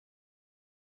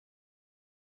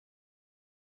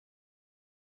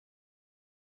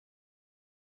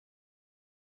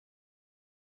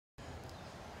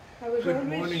Good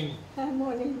morning.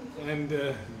 Morning.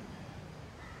 And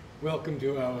welcome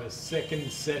to our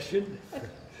second session.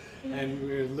 And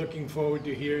we're looking forward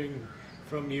to hearing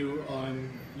from you on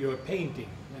your painting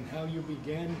and how you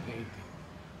began painting.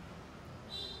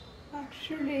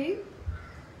 Actually,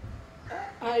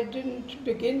 I didn't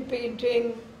begin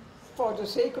painting for the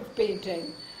sake of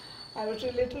painting. I was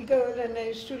a little girl and I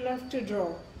used to love to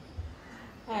draw.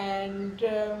 And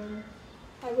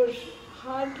I was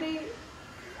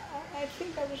I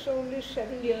think I was only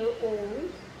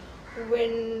 7-year-old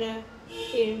when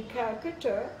in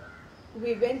Calcutta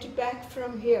we went back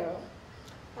from here,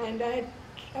 and I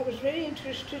was very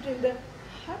interested in the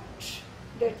hut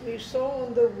that we saw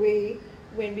on the way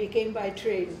when we came by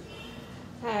train.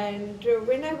 And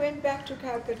when I went back to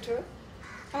Calcutta,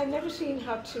 I'd never seen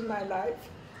huts in my life,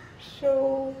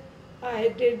 so I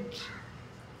did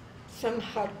some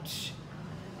huts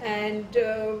and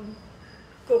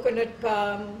coconut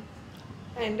palm,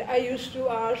 and I used to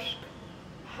ask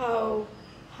how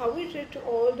is it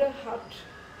all the huts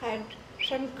had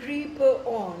some creeper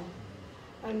on,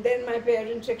 and then my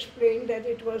parents explained that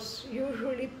it was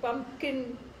usually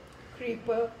pumpkin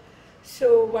creeper,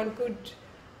 so one could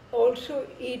also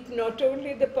eat not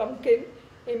only the pumpkin.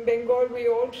 In Bengal we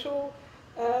also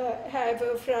have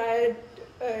a fried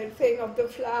thing of the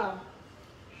flour.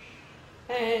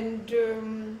 And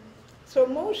so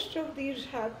most of these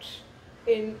huts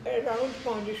around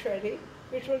Pondicherry,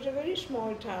 which was a very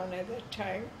small town at that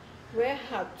time, were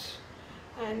huts.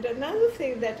 And another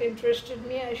thing that interested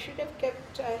me, I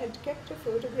had kept a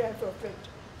photograph of it,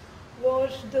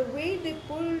 was the way they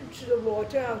pulled the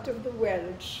water out of the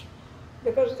wells,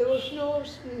 because there was no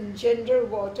general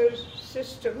water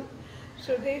system,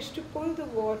 so they used to pull the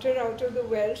water out of the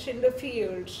wells in the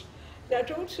fields. That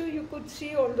also you could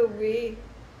see on the way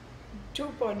to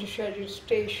Pondicherry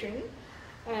station,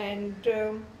 and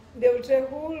there was a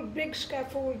whole big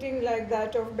scaffolding like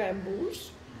that of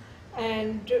bamboos,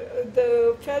 and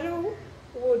the fellow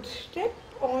would step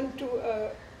onto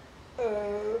a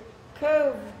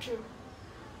curved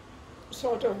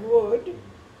sort of wood,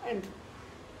 and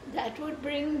that would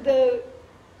bring the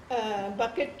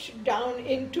bucket down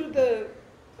into the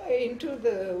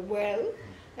well,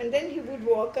 and then he would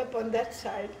walk up on that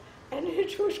side, and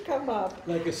it would come up.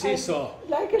 Like a seesaw.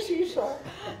 Like a seesaw.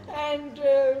 And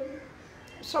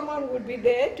someone would be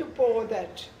there to pour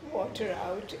that water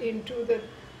out into the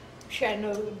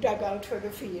channel dug out for the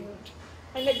field.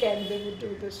 And again, they would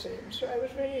do the same. So I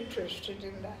was very interested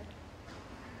in that.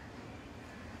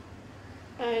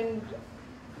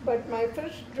 But my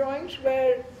first drawings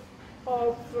were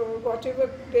of whatever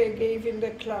they gave in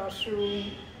the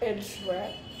classroom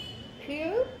elsewhere.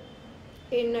 Here,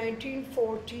 in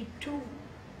 1942,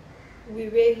 we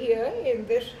were here in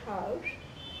this house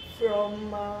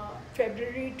from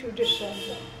February to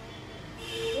December,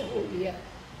 the whole year.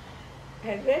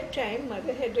 At that time,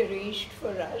 Mother had arranged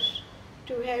for us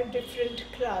to have different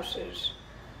classes.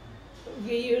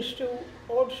 We used to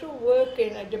also work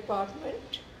in a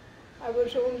department. I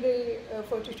was only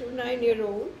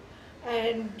 9-year-old,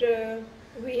 and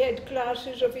we had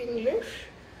classes of English,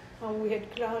 and we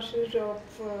had classes of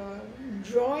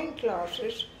drawing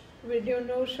classes with,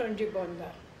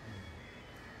 Sanjibonda.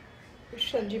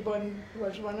 Sanjibon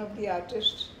was one of the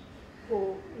artists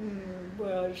who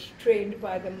was trained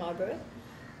by the mother,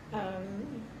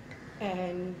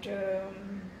 and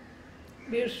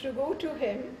we used to go to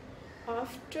him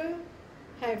after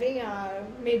having our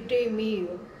midday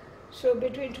meal, so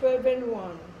between 12 and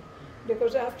 1,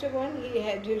 because after 1 he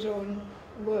had his own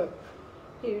work.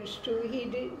 He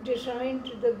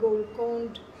designed the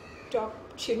gold-coned top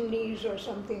chimneys or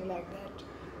something like that.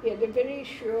 He had a very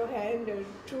sure hand, a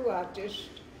true artist,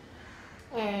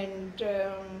 and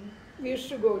we used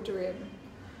to go to him.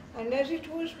 And as it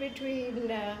was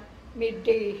between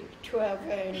midday 12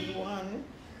 and 1,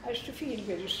 I used to feel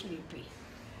very sleepy.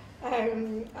 I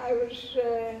used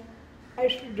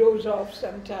to doze off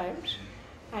sometimes,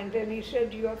 and then he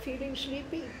said, "You are feeling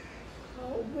sleepy?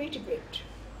 Oh, wait a bit.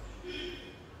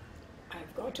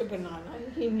 I've got a banana,"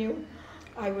 and he knew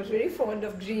I was very fond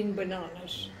of green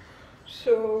bananas.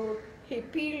 So he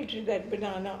peeled that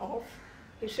banana off.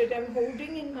 He said, "I'm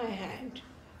holding in my hand.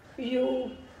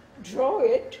 You draw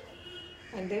it,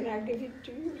 and then I'll give it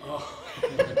to you." Oh.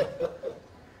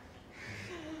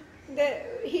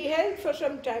 He held for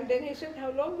some time, then he said,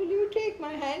 "How long will you take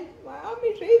my hand? My arm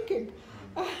is aching."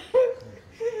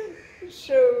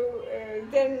 So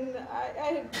then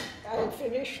I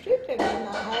finished it, and then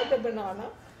I had the banana,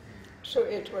 so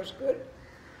it was good.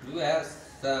 Do you have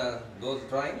those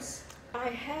drawings?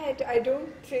 I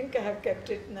don't think I have kept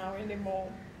it now anymore.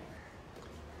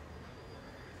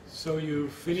 So you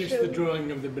finished So- the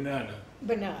drawing of the banana.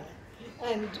 banana.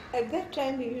 And at that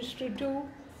time we used to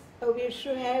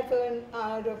have an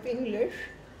hour of English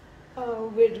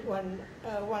with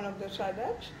one of the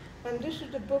sadhaks, and this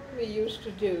is the book we used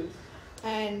to do,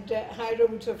 and High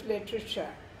Roads of Literature.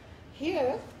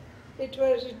 Here it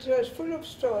was full of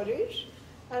stories,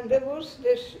 and there was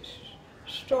this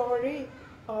story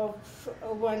of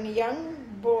one young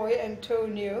boy,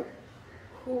 Antonio,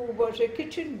 who was a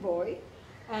kitchen boy,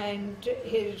 and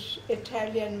his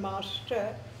Italian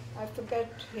master, I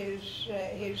forget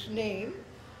his name,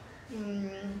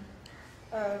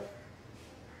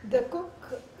 the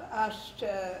cook asked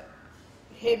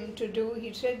him to do,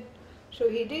 he said, so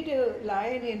he did a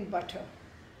lion in butter,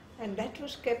 and that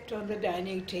was kept on the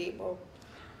dining table.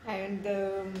 And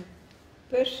the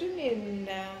person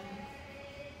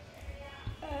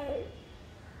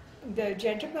the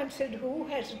gentleman said, who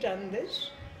has done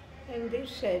this? And they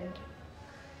said,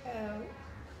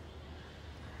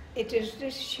 it is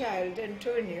this child,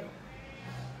 Antonio.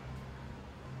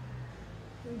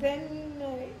 Then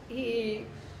he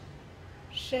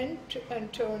sent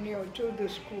Antonio to the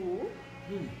school,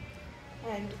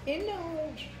 and in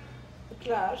our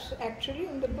class, actually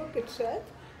in the book itself,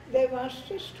 they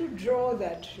asked us to draw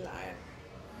that lion.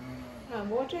 And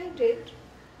what I did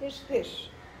is this.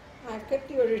 I kept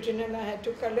the original, I had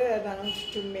to color around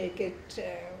to make it,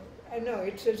 I know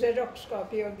it's a Xerox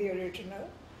copy of the original.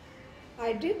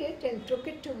 I did it and took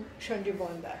it to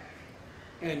Shanjibonda.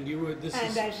 And you were,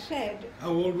 I said, how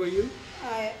old were you?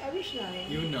 I was 9.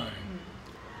 You were 9.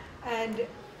 And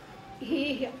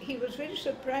he was very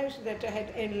surprised that I had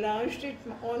enlarged it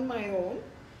on my own.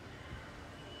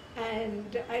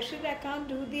 And I said, I can't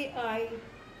do the eye.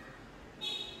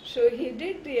 So he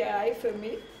did the eye for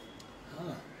me.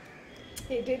 Ah.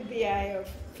 He did the eye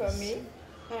for me.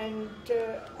 And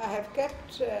I have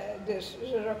kept this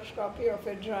Xerox copy of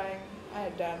a drawing I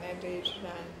had done at age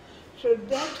 9. So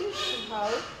that is how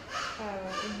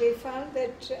they found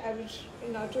that I was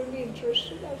not only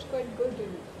interested, I was quite good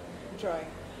in drawing.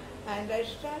 And I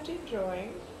started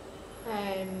drawing,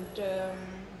 and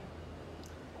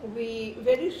we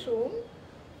very soon,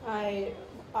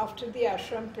 after the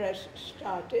ashram press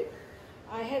started,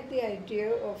 I had the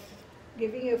idea of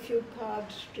giving a few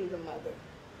cards to the mother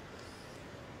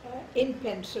in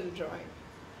pencil drawing.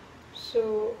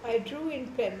 So I drew in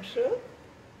pencil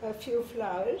a few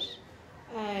flowers,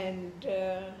 and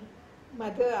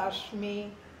mother asked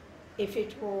me if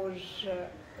it was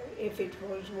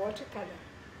watercolor.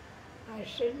 I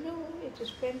said, no, it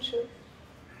is pencil.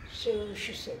 So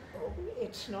she said, oh,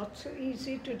 it's not so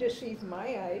easy to deceive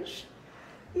my eyes,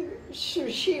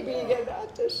 she being an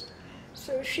artist.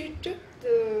 So she took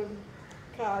the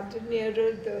card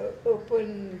nearer the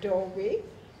open doorway,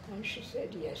 and she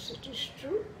said, yes, it is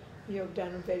true, you have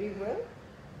done very well.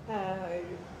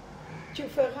 Tu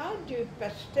feras du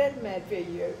pastel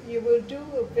merveilleux. You will do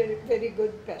a very, very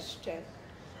good pastel.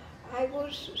 I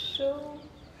was so,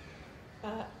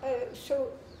 how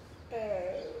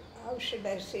should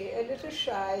I say, a little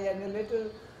shy and a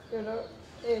little,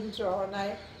 indrawn.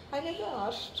 I never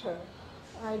asked her.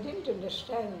 I didn't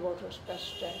understand what was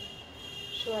pastel.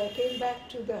 So I came back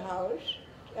to the house,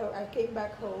 I came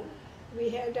back home. We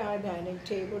had our dining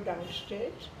table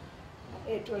downstairs.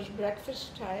 It was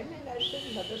breakfast time, and I said,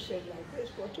 mother said like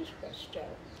this, what is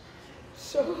pastel?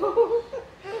 So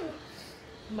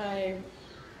my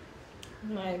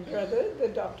brother, the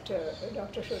doctor,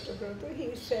 Dr. Shotabrata,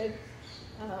 he said,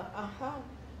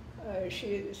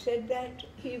 she said that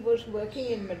he was working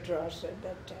in Madras at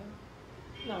that time,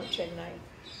 now Chennai.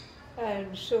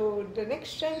 And so the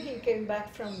next time he came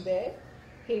back from there,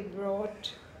 he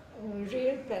brought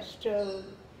real pastel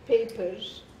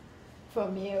papers for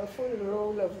me, a full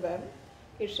roll of them.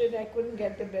 He said I couldn't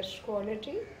get the best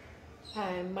quality,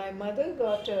 and my mother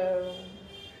got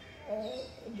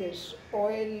this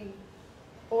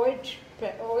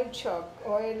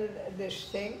this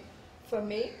thing for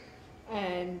me,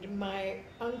 and my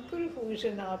uncle, who is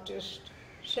an artist,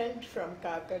 sent from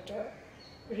Calcutta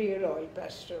real oil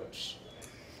pastels,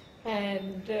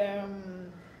 and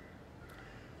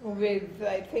with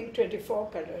I think 24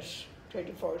 colors,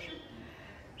 24.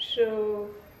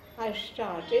 So I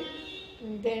started,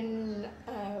 and then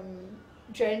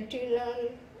Jayantilal,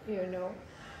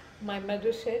 my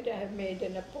mother said, I have made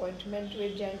an appointment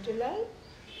with Jayantilal.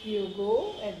 You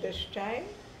go at this time,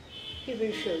 he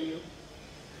will show you.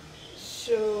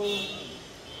 So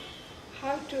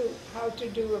how to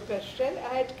do a pastel?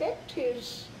 I had kept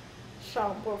his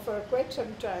sample for quite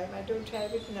some time. I don't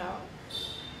have it now.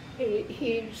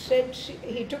 He said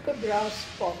he took a brass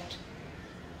pot,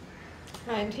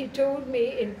 and he told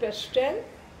me in pastel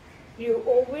you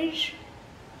always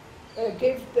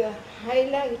give the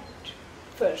highlight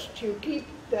first. You keep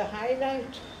the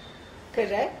highlight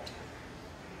correct.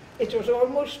 It was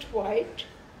almost white,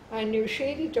 and you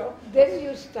shade it off. Then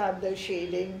you start the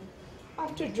shading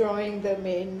after drawing the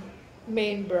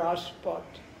main brass spot.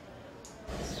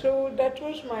 So that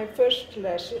was my first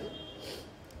lesson,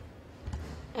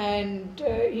 and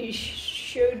he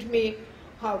showed me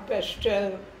how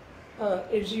pastel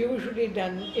is usually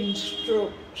done in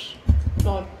strokes,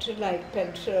 not like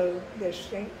pencil, this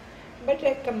thing, but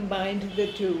I combined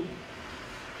the two,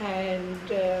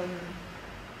 and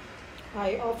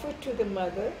I offered to the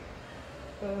mother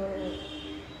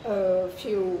a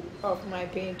few of my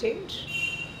paintings,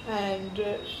 and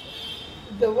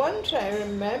the ones I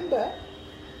remember,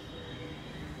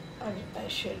 I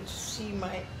shall see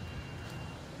my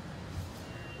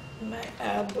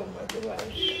album, otherwise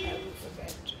I will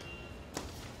forget.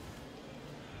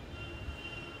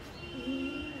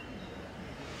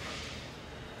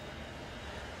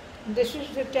 This is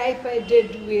the type I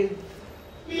did with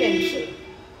pencil,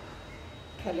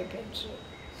 color pencil.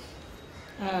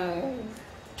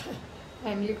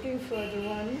 I'm looking for the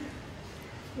one.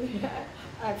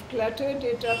 I've cluttered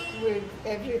it up with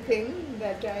everything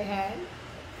that I had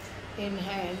in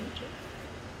hand.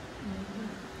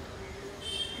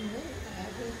 No, I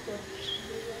haven't put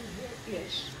the one here.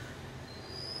 Yes.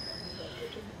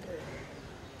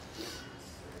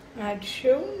 I'd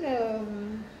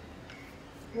shown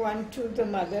one to the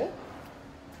mother.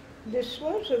 This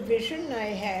was a vision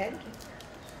I had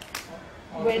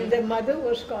when the mother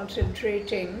was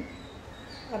concentrating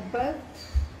above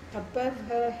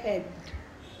her head.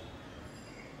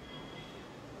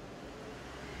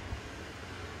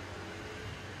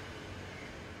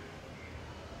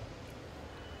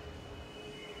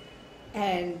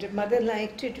 And mother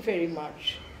liked it very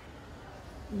much.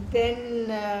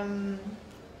 Then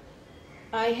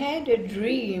I had a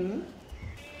dream,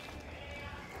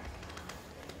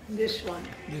 this one,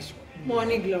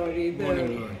 Morning Glory,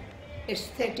 the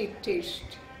aesthetic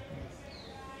taste.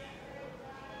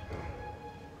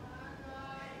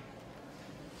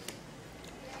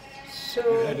 So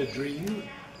you had a dream?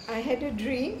 I had a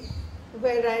dream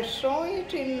where I saw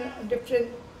it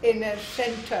in a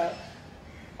center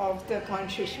of the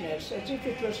consciousness, as if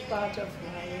it was part of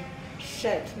my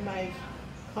self, my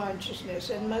consciousness.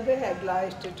 And mother had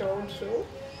liked it also,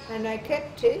 and I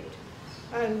kept it.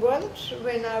 And once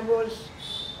when I was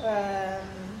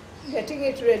getting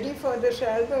it ready for this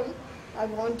album, I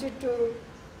wanted to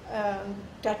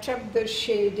touch up the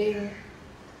shading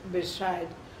beside.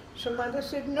 So mother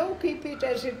said, no, keep it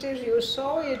as it is. You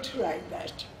saw it like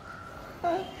that.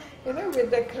 You know,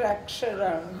 with the cracks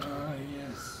around. Ah,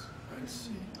 yes, I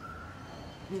see.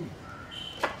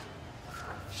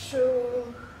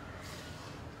 So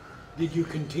did you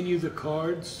continue the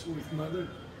cards with mother?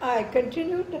 I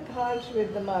continued the cards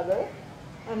with the mother,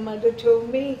 and mother told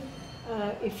me,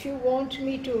 if you want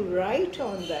me to write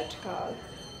on that card,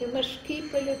 you must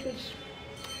keep a little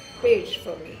space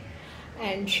for me.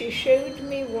 And she showed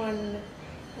me one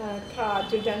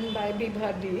card done by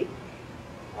Bibhadi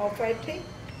of, I think,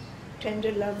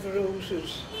 Tender Love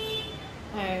Roses.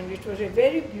 And it was a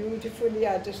very beautifully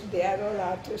artist, they are all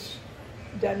artists,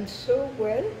 done so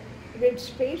well, with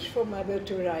space for mother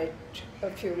to write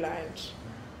a few lines.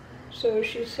 So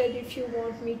she said, if you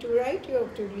want me to write, you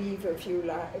have to leave a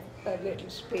little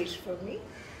space for me.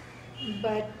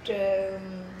 But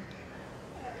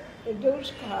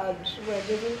those cards were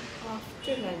given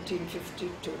after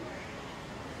 1952.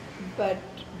 But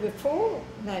before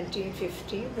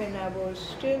 1950, when I was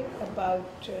still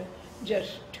about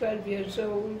just 12 years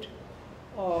old,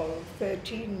 or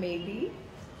 13 maybe,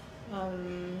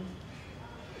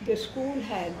 the school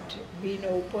had been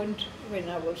opened when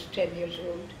I was 10 years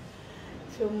old.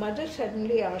 So mother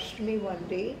suddenly asked me one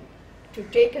day to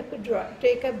take up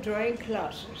drawing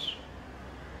classes.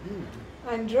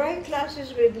 And drawing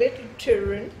classes with little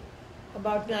children,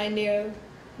 about 10 year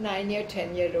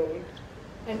old.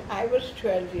 And I was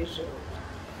 12 years old.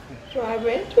 So I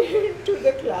went into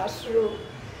the classroom.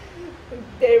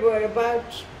 There were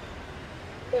about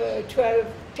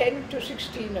 10 to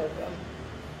 16 of them.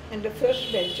 And the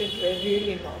first benches were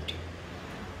really naughty.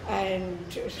 And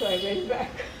so I went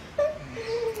back.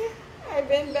 I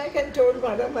went back and told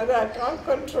mother, Mother, I can't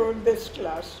control this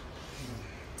class.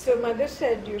 So mother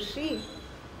said, you see,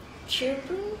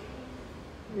 children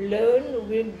learn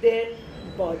with their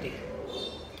body.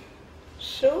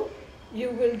 So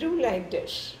you will do like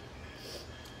this.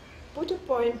 Put a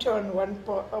point on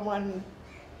one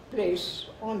place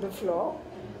on the floor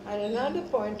and another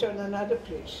point on another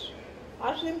place.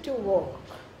 Ask them to walk.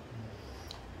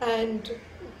 and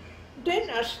then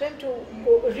ask them to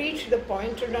go reach the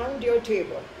point around your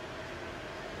table.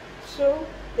 So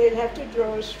they'll have to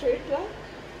draw a straight line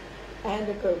and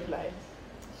a curved line.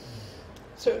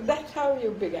 So that's how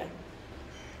you began.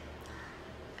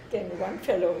 Then one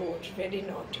fellow who was very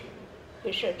naughty,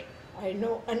 he said, I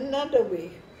know another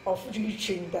way of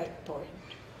reaching that point.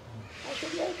 I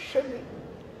said, well, show me.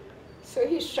 So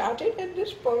he started at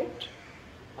this point,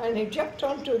 and he jumped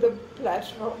onto the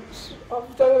platform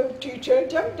of the teacher,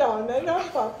 jumped down and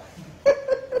up,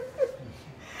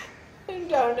 and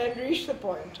down and reached the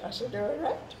point. I said, all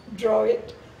right, draw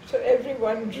it. So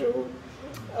everyone drew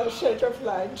a set of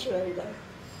lines like that.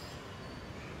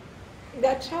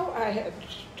 That's how I had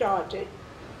started,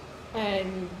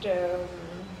 and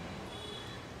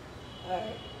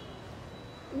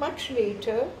much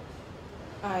later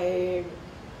I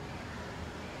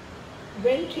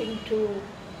went into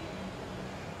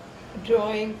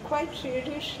drawing quite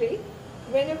seriously.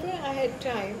 Whenever I had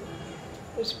time,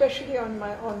 especially on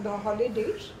the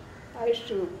holidays, I used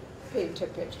to paint a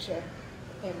picture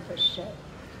in pastel.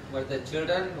 But the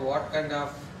children, what kind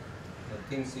of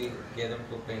things you gave them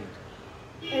to paint?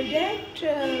 And that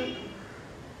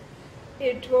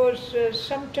it was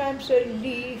sometimes a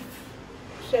leaf,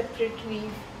 separate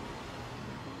leaf,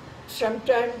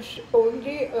 sometimes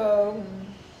only,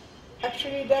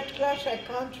 actually that class I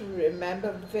can't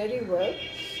remember very well,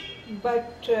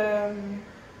 but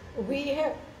we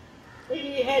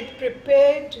had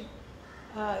prepared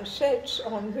sets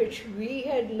on which we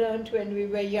had learned when we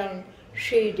were young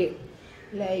shading,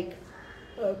 like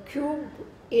a cube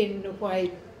in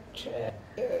white,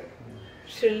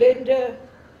 cylinder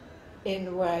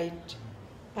in white,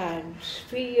 and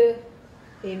sphere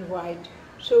in white.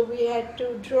 So we had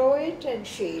to draw it and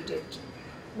shade it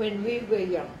when we were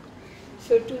young.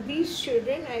 So to these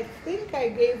children, I think I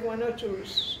gave one or two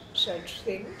such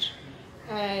things.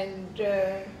 And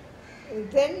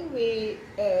then we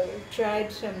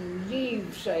tried some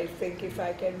leaves, I think, if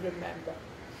I can remember.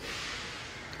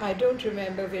 I don't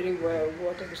remember very well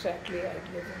what exactly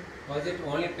I'd given. Was it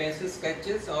only pencil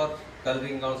sketches or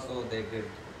coloring also they did?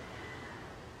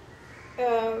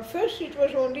 First it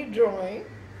was only drawing.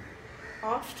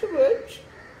 Afterwards,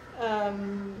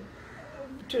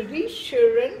 to these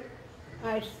children,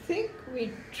 I think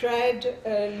we tried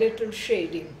a little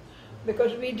shading,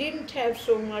 because we didn't have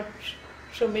so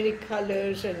many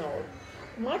colors and all.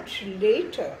 Much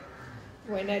later,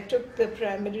 when I took the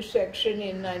primary section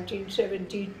in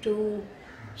 1972,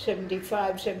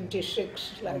 75,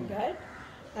 76, like that,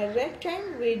 at that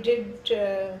time we did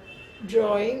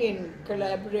drawing in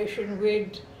collaboration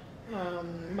with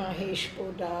Mahesh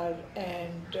Podar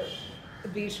and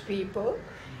these people.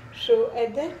 So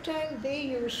at that time they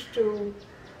used to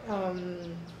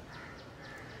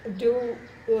do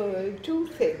two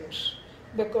things,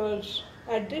 because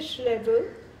at this level,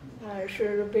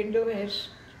 Aurobindo has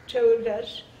told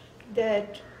us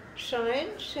that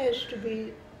science has to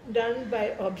be done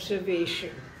by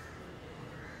observation.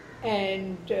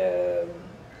 And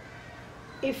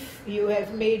if you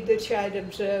have made the child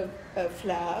observe a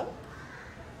flower,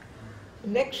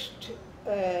 next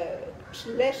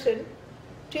lesson,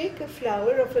 take a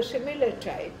flower of a similar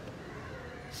type.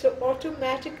 So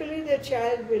automatically the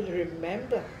child will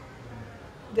remember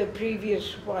the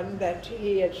previous one that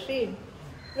he has seen.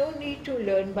 No need to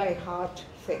learn by heart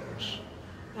things.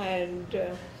 And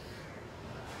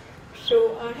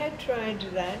so I had tried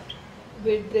that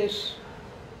with this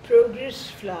progress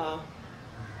flower,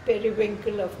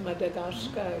 periwinkle of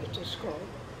Madagascar it is called.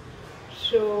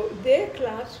 So their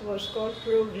class was called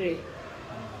Progress.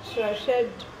 So I said,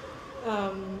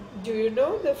 do you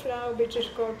know the flower which is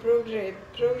called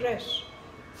Progress?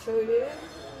 So yeah,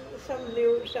 some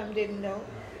knew, some didn't know.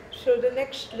 So the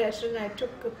next lesson I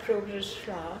took a Progress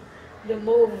flower, the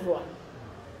mauve one.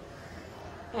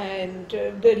 And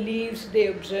the leaves they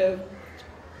observed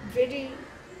very,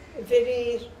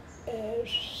 very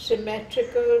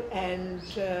symmetrical, and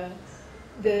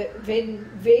the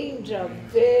veins are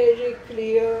very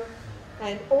clear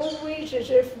and always as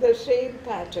if the same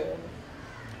pattern.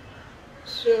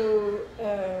 So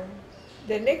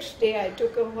the next day I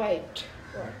took a white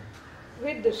one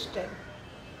with the stem.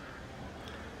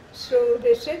 So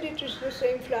they said it is the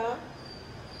same flower,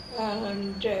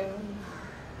 and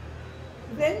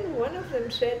then one of them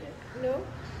said, no,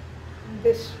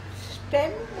 this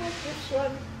stem of this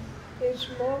one is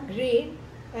more green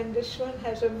and this one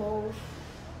has a mauve.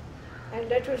 And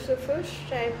that was the first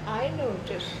time I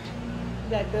noticed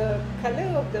that the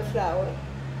color of the flower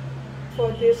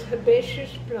for this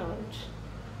herbaceous plant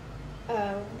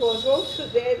was also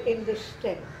there in the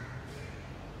stem.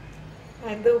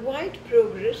 And the white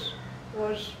progress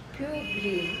was pure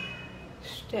green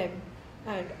stem,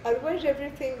 and otherwise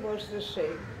everything was the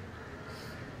same.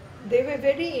 They were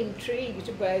very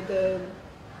intrigued by the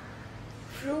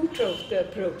fruit of the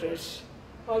progress,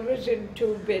 always in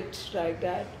 2 bits like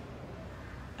that.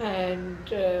 And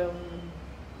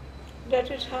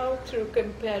that is how, through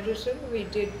comparison, we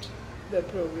did the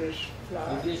progress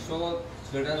flower. Did you show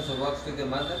children's works to the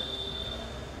mother?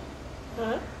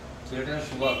 Huh?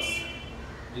 Children's works.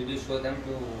 Did you show them to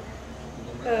the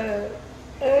mother?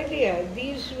 Earlier,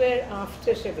 these were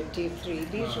after 73.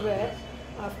 These were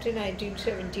after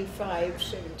 1975,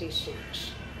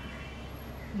 76.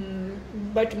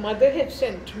 But mother had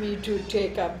sent me to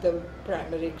take up the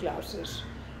primary classes.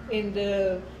 In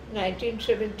the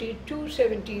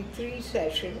 1972-73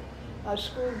 session, our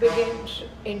school begins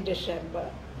in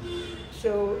December.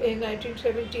 So in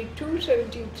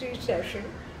 1972-73 session,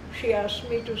 she asked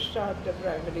me to start the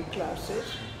primary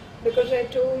classes because I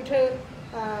told her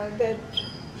that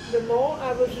the more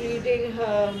I was reading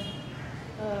her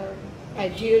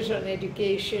ideas on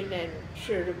education and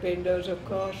Aurobindo's, of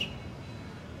course,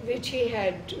 which he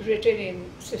had written in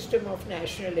System of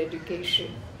National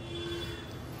Education.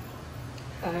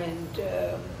 And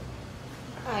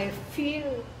I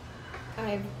feel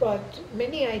I've got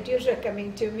many ideas are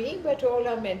coming to me, but all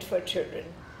are meant for children.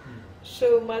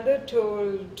 So mother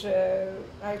told,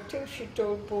 I think she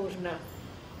told Purna,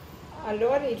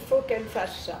 allora il faut qu'elle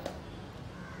fasse ça.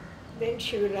 Then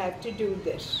she will have to do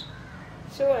this.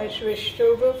 So I switched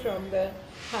over from the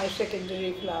high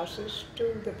secondary classes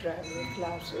to the primary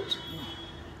classes.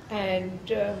 And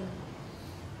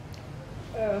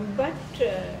but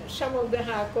some of the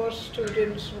high course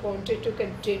students wanted to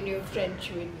continue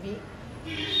French with me,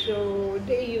 so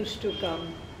they used to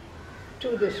come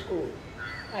to the school.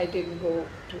 I didn't go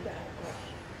to the high course.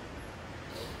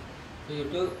 So you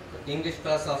took English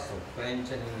class also, French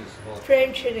and English both?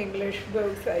 French and English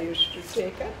both I used to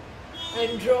take up.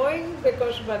 And drawing,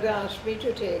 because mother asked me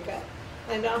to take up.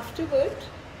 And afterward,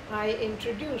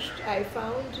 I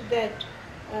found that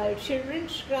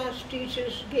children's class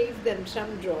teachers gave them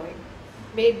some drawing,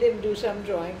 made them do some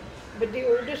drawing, but the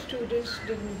older students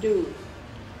didn't do.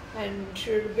 And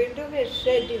Aurobindo has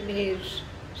said in his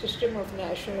System of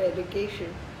National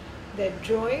Education that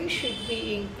drawing should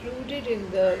be included in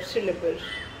the syllabus,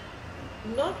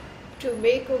 not to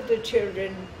make of the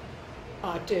children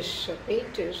artists or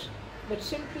painters, but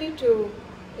simply to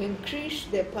increase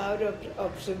their power of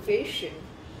observation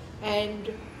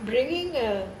and bringing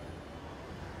a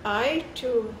eye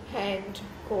to hand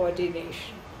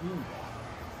coordination.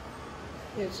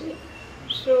 You see?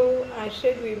 So I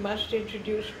said we must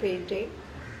introduce painting,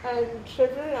 and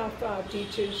several of our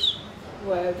teachers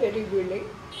were very willing.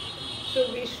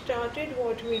 So we started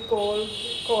what we call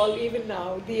even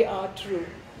now the art room,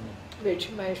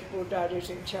 which my Podar is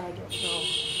in charge of now.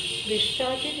 We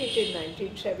started it in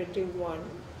 1971,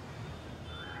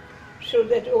 so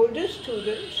that older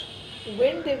students,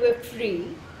 when they were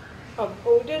free,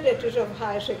 older, that is of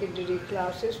higher secondary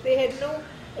classes, they had no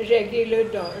regular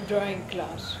drawing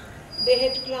class. They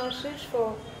had classes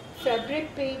for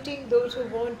fabric painting. Those who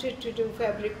wanted to do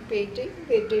fabric painting,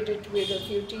 they did it with a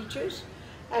few teachers.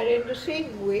 And in the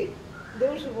same way,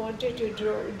 those who wanted to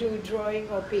do drawing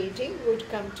or painting would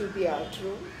come to the art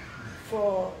room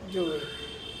for doing.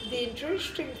 The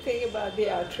interesting thing about the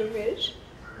art room is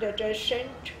that I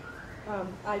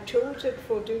chose a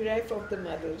photograph of the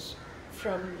mothers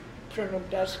from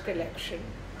Pranobda's collection,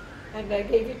 and I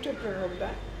gave it to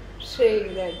Pranobda,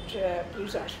 saying that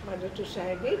please ask mother to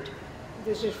sign it.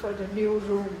 This is for the new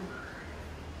room.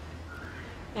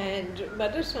 And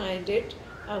mother signed it,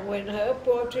 and when her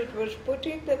portrait was put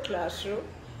in the classroom,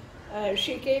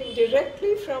 she came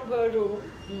directly from her room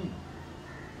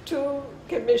to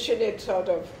commission it, sort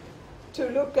of, to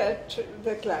look at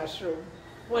the classroom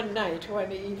one night.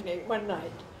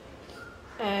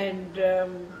 And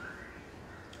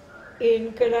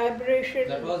in collaboration...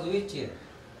 That was which year?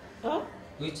 Huh?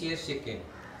 Which year she came?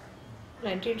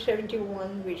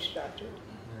 1971 we started.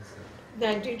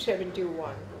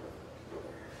 1971.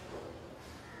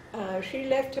 She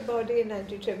left her body in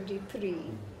 1973.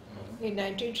 In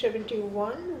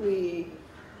 1971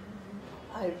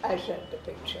 I sent the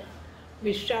picture.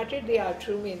 We started the art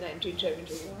room in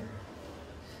 1971.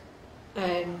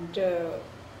 And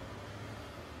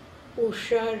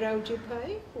Usha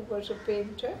Raujipai, who was a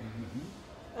painter,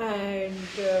 and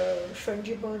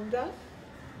Sanjibonda,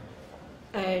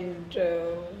 and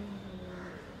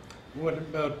what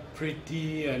about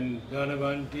Preeti and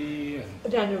Dhanavanti?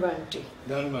 Dhanavanti.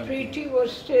 Dhanavanti. Preeti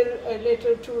was still a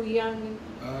little too young,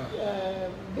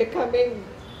 becoming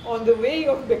on the way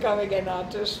of becoming an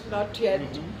artist, not yet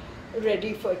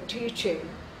ready for teaching.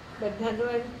 But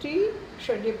Dhanwanti,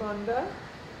 Shandibanda,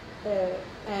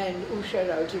 and Usha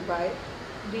Raujibai,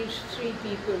 these three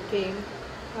people came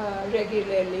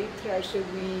regularly, thrice a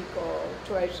week or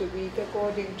twice a week,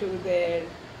 according to their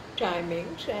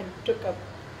timings, and took up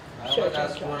certain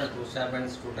classes. Ushaban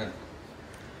student.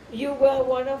 You were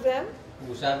one of them?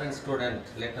 Ushaban student,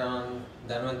 later on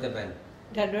Dhanwanti Ben.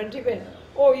 Dhanwanti Ben.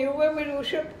 Oh, you were with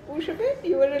Usha Ben?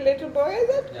 You were a little boy at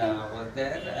that time? Yeah, I was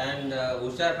there, and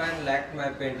Usha Ben liked my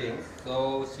paintings,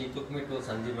 so she took me to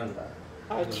Sanjivanda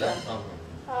to learn from him.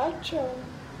 Acha.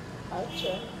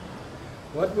 Acha.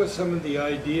 What were some of the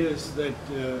ideas that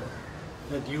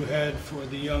you had for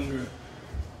the younger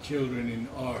children in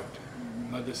art?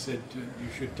 Mother said you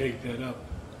should take that up.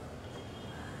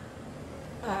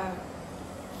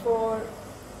 For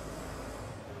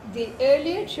the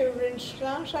earlier children's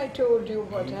class, I told you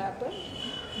what happened,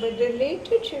 but the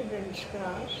later children's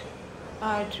class,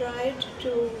 I tried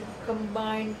to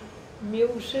combine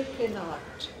music and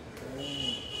art.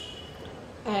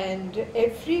 And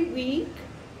every week,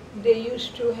 I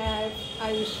used to have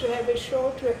a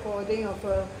short recording of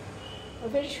a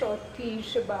very short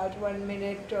piece, about 1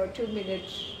 minute or 2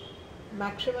 minutes,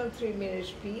 maximum 3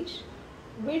 minutes piece,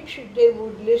 which they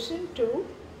would listen to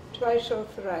twice or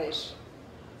thrice.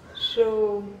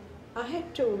 So I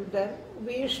had told them,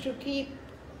 we used to keep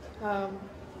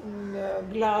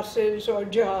glasses or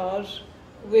jars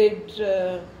with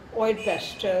oil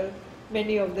pastel.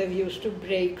 Many of them used to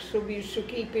break, so we used to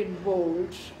keep in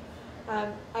bowls.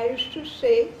 I used to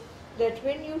say that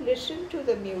when you listen to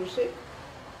the music,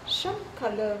 some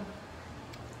color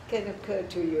can occur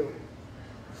to you.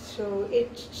 So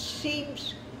it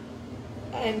seems,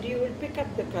 and you will pick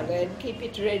up the color and keep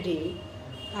it ready.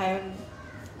 And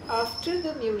after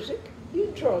the music,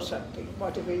 you draw something,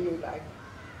 whatever you like.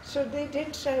 So they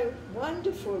did some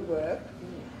wonderful work.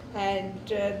 And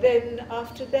then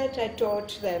after that, I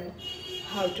taught them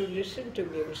how to listen to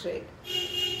music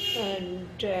and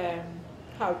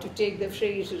how to take the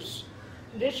phrases.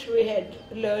 This we had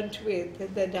learnt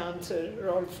with the dancer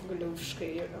Rolf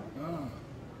Golowski, you know.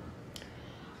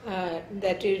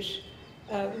 That is,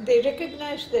 they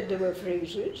recognized that there were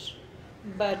phrases,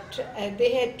 but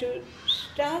they had to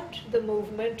start the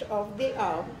movement of the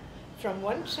arm from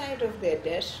one side of their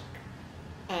desk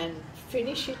and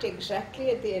finish it exactly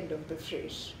at the end of the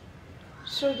phrase.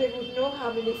 So they would know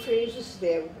how many phrases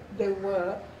there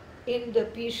were in the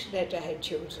piece that I had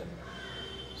chosen.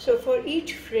 So for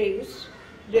each phrase,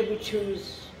 they would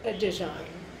choose a design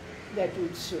that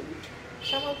would suit.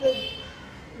 Some of them,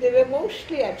 they were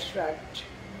mostly abstract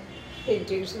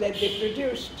paintings that they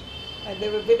produced, and they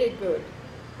were very good.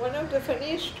 One of the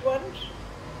funniest ones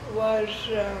was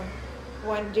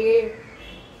one day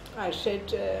I said,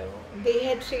 they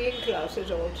had singing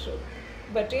classes also,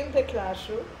 but in the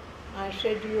classroom I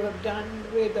said, you have done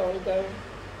with all the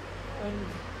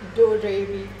do, re,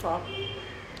 mi, fa.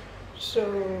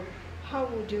 So how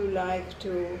would you like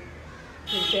to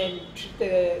present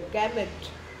the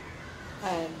gamut?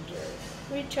 And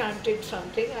we chanted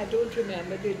something, I don't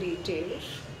remember the details.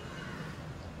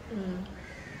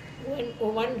 When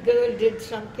one girl did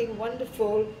something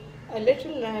wonderful, a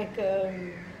little like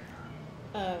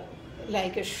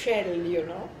a shell, you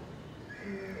know,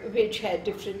 which had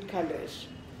different colors.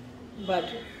 But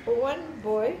one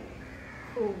boy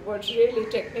who was really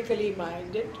technically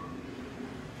minded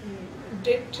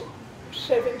did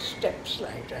 7 steps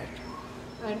like that.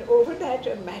 And over that,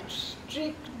 a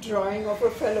matchstick drawing of a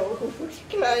fellow who was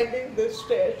climbing the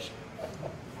stairs.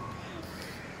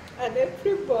 And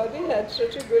everybody had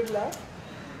such a good laugh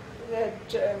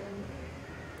that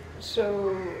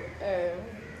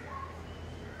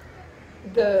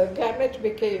the gamut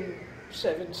became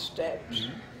 7 steps,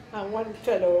 and one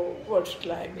fellow was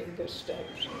climbing the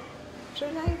steps. So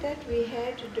like that we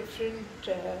had different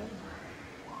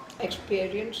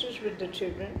experiences with the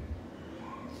children.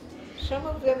 Some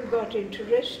of them got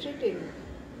interested in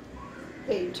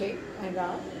painting and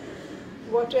art.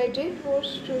 What I did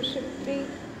was to simply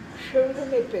show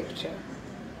them a picture.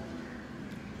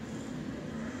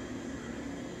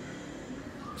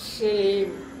 Say,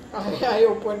 I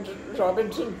opened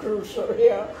Robinson Crusoe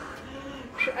here.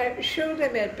 I show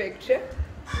them a picture.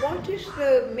 What is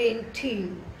the main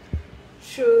theme?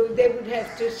 So they would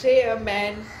have to say a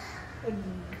man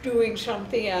doing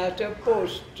something at a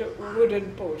post, a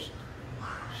wooden post.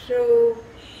 So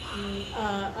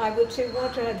I would say,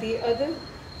 what are the other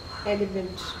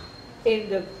elements in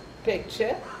the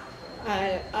picture?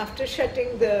 After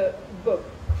shutting the book,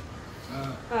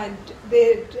 and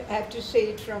they'd have to say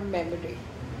it from memory.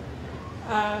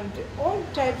 and all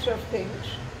types of things.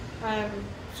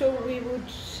 So we would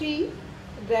see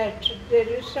that there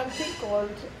is something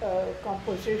called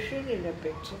composition in a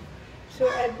picture. So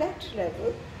at that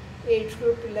level, age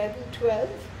group 11, 12,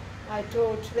 I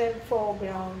taught them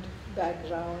foreground,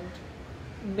 background,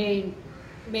 main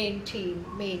theme,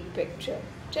 main picture,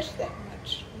 just that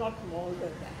much, not more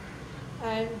than that.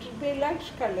 And they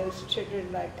liked colors,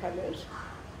 children like colors,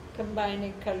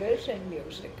 combining colors and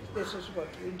music. This is what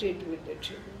we did with the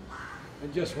children. I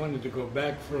just wanted to go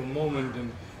back for a moment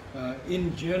and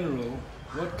in general,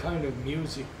 what kind of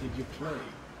music did you play?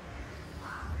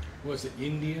 Was it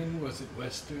Indian? Was it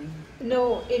Western?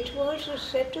 No, it was a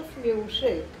set of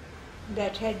music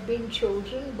that had been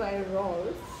chosen by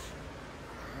Rolf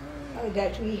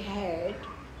that we had.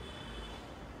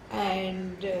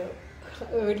 And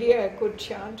earlier I could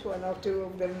chant one or two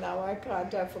of them, now I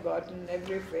can't, I've forgotten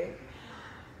everything.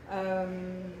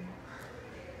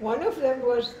 One of them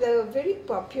was very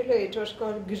popular, it was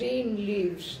called Green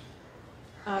Leaves.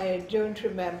 I don't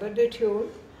remember the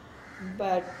tune,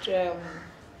 but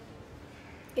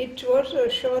it was a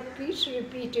short piece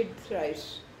repeated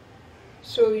thrice.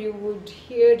 So you would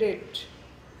hear it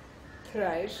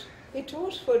thrice. It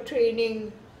was for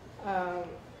training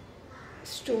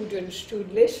students to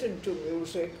listen to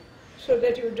music so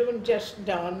that you don't just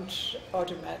dance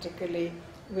automatically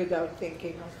without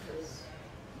thinking of it.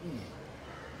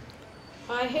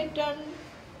 I had done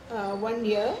 1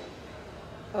 year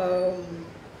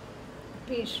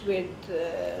piece with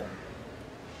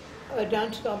a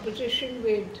dance composition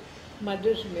with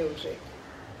mother's music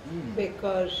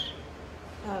because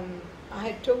I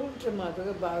had told the mother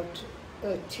about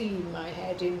a theme I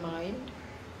had in mind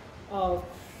of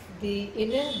the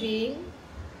inner being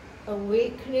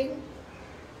awakening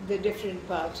the different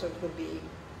parts of the being,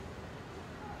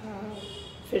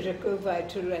 physical,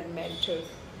 vital and mental.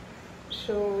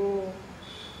 So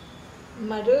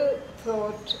mother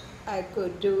thought I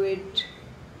could do it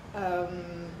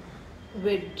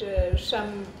with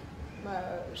some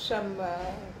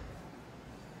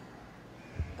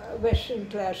Western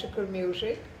classical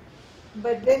music,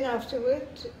 but then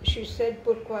afterwards she said,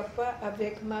 "Pourquoi pas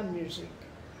avec ma musique?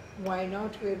 Why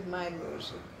not with my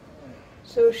music?"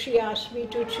 So she asked me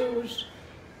to choose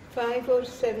 5 or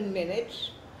 7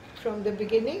 minutes from the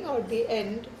beginning or the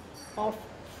end of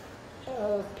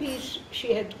a piece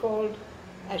she had called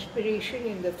Aspiration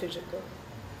in the Physical.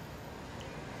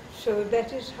 So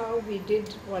that is how we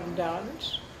did one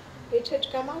dance. It had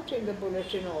come out in the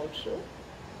bulletin also,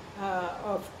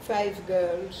 of 5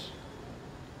 girls,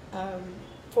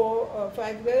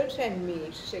 5 girls and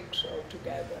me, 6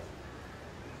 altogether,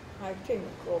 I think,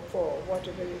 or 4,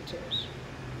 whatever it is.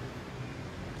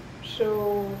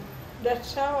 So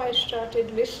that's how I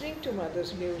started listening to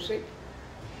mother's music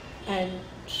and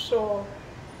saw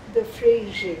the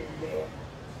phrasing there.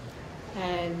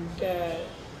 And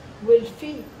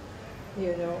Wilfie,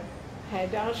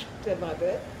 had asked the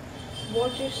mother,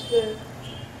 what is the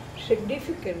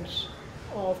significance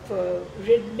of a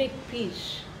rhythmic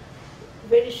piece,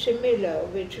 very similar,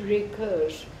 which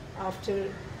recurs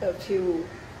after a few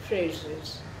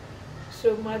phrases.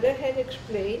 So mother had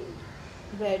explained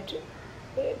that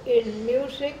in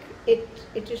music, it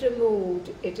is a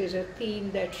mood, it is a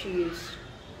theme that she is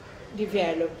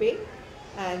developing,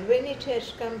 and when it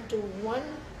has come to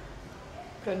one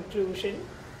conclusion,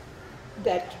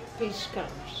 that piece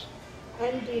comes.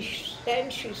 And then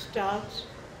she starts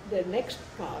the next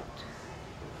part.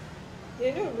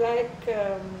 Like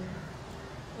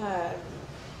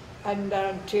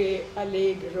Andante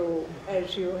Allegro,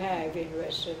 as you have in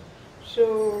Western.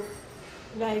 So,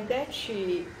 like that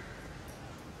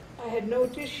I had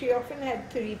noticed she often had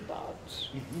 3 parts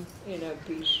in a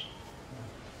piece.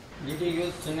 Did you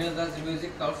use Sunilda's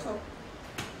music also?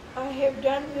 I have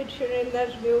done with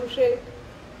Sunilda's music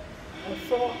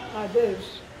for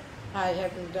others. I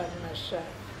haven't done myself.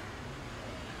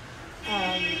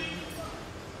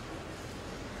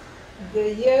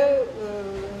 The year,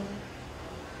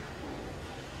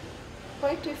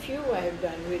 quite a few I have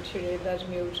done with Sunilda's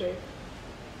music.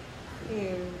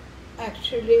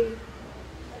 Actually,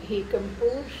 he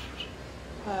composed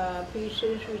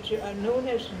pieces which are known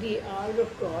as the Hour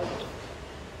of God.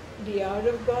 The Hour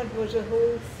of God was a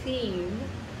whole theme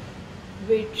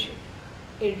which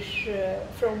is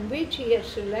from which he has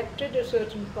selected a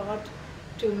certain part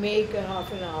to make a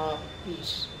half-an-hour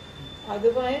piece.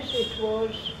 Otherwise, it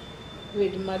was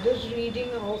with mother's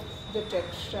reading of the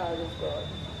text Hour of God.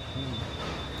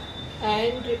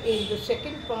 And in the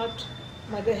second part,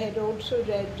 mother had also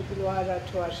read Gloire à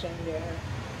toi, Seigneur,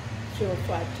 Sur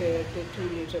Pater, the 2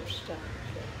 leaves of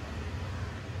Stanza.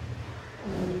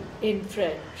 in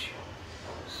French.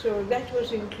 So that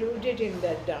was included in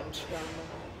that dance drama.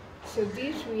 So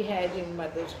these we had in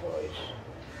Mother's voice.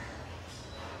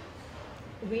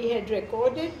 We had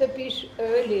recorded the piece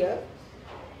earlier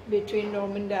between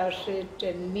Norman Darcet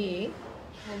and me,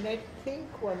 and I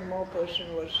think one more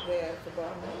person was there, I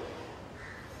forgot.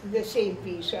 The same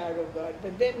piece, Hour of God.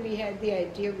 But then we had the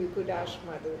idea we could ask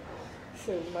Mother.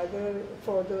 So Mother,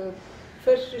 for the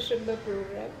 1st December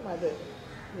program, Mother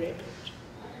read it.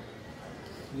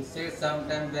 You said some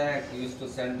time back you used to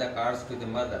send the cards to the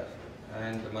mother,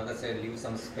 and the mother said leave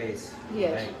some space.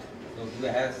 Yes. Right? So do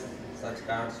you have such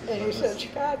cards? With Any mothers?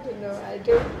 such card? No, I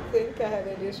don't think I have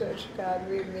any such card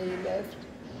with me left.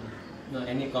 No,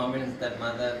 any comments that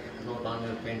mother wrote on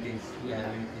your paintings? Do you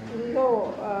have anything?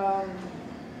 No.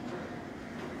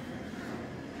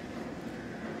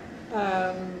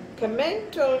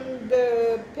 Comment on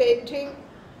the painting.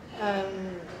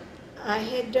 I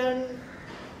had done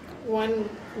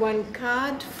one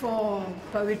card for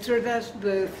Pavitrada's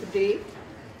birthday.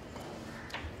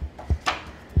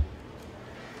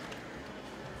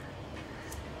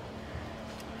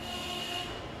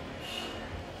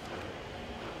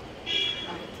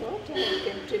 I thought I had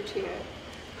kept it here.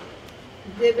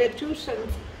 There were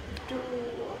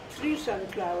three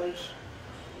sunflowers.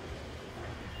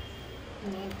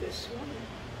 Not this one.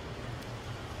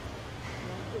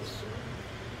 Not this one.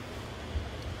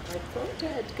 I thought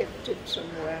I had kept it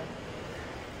somewhere.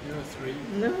 There are 3.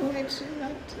 No, it's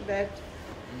not that.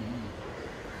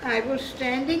 I was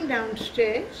standing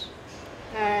downstairs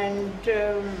and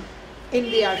in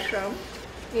the ashram,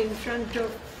 in front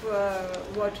of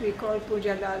what we call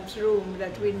Puja Lal's room,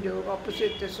 that window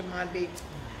opposite the Samadhi.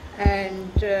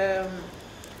 And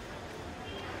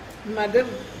Mother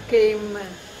came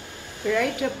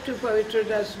right up to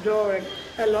Pavitrada's door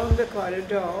along the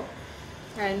corridor,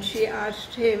 and she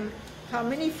asked him, how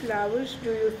many flowers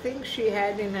do you think she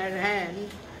had in her hand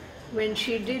when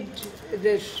she did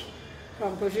this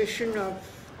composition of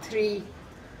 3?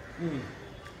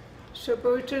 So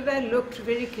Pavitrada looked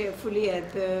very carefully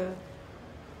at the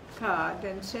card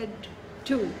and said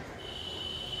 2.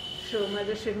 So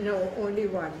Mother said, no, only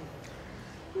 1.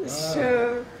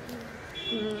 So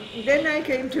then I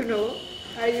came to know,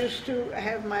 I used to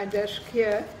have my desk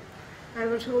here. I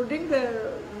was holding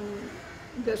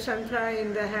the sunflower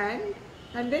in the hand,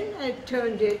 and then I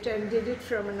turned it and did it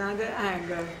from another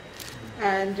angle.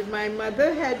 And my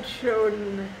mother had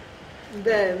shown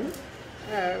them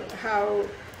how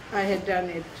I had done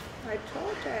it. I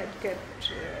thought I had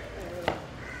kept a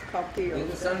copy of it.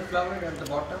 Is the sunflower at the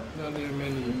bottom? No, there are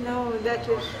many. No, that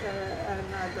is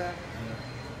another.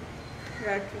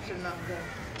 That is another.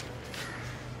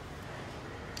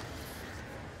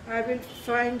 I will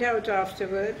find out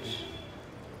afterwards.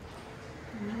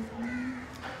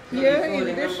 Here in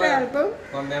this album.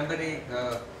 From memory,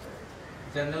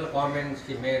 general comments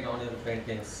she made on your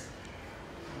paintings.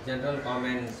 General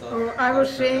comments. Oh, I was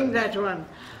saying that one.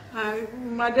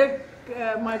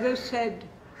 Mother said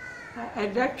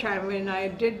at that time when I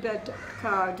did that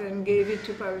card and gave it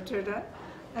to Pavitrada,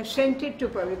 I sent it to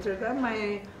Pavitrada.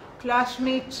 My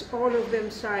classmates, all of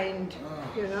them signed,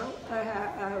 you know,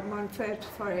 one fete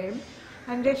for him.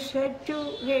 And they said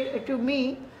to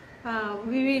me,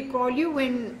 we will call you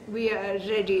when we are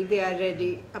ready, they are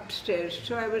ready upstairs.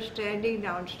 So I was standing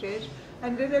downstairs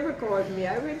and they never called me.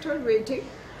 I went on waiting.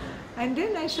 And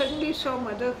then I suddenly saw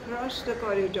Mother cross the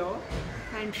corridor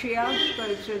and she asked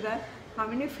Pavitrada, how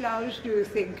many flowers do you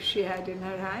think she had in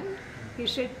her hand? He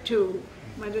said 2.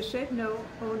 Mother said, no,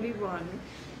 only 1.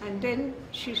 And then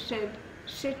she said,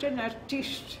 c'est un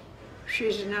artiste.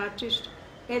 She's an artist.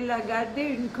 Elle a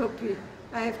gardé une copie.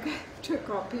 I have kept a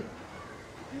copy.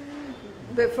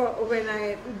 Before, when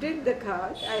I did the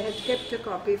card, I had kept a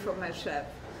copy for myself.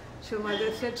 So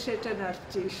Mother said, c'est un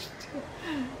artiste.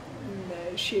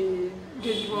 She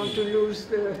didn't want to lose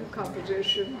the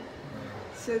composition.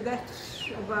 So that's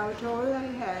about all I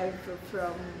have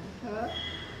from her.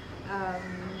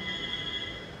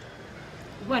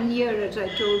 1 year, as I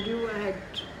told you, I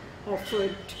had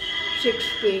offered 6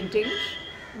 paintings.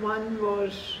 One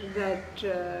was that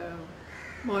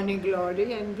Morning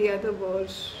Glory, and the other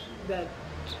was that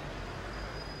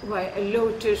a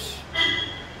lotus.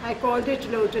 I called it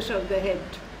Lotus of the Head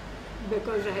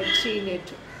because I had seen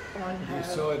it on her. You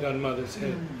saw it on Mother's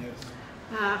head, yes.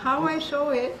 How I saw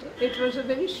it, it was a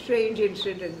very strange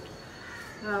incident.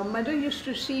 Mother used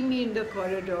to see me in the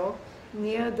corridor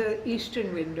near the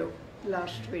eastern window,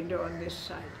 last window on this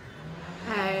side.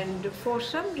 And for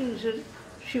some reason,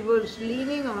 she was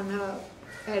leaning on her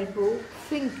elbow,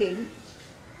 thinking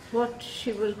what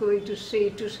she was going to say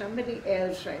to somebody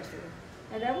else, I think.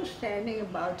 And I was standing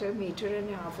about a meter and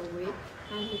a half away,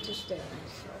 and it is there I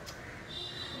saw.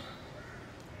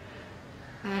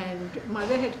 And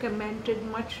mother had commented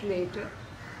much later,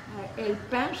 elle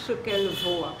peint ce qu'elle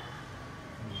voit.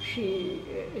 She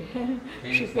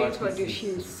paints what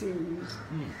she sees.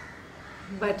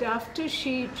 But after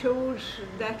she chose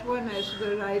that one as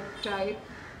the right type,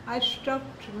 I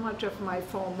stopped much of my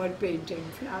former painting,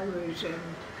 flowers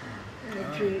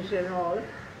and trees and all.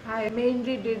 I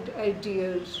mainly did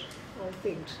ideas or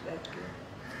things that came.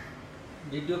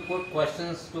 Did you put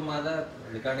questions to mother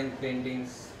regarding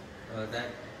paintings,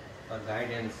 that or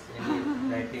guidance? Any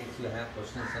writings you have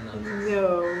questions and answers?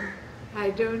 No, I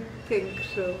don't think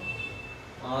so.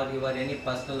 Or you were any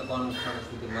personal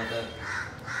conference with your mother,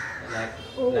 like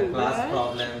class that?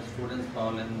 problems, students'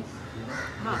 problems? You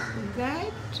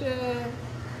know?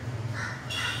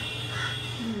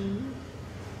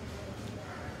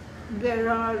 There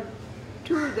are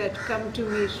two that come to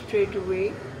me straight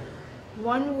away.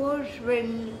 One was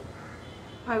when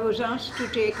I was asked to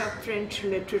take up French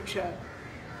literature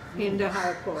in the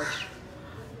higher course.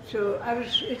 So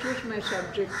it was my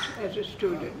subject as a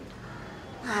student.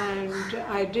 And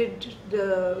I did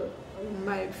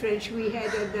my French, we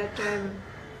had at that time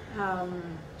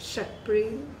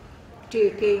Supreme,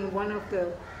 taking one of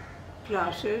the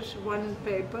classes, one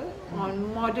paper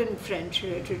on modern French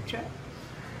literature.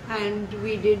 And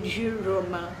we did Jules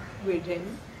Romain with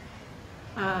him,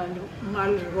 and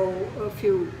Malraux, a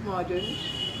few moderns.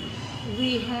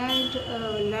 We had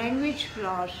a language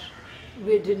class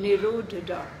with Nero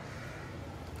Dada,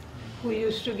 who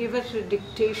used to give us a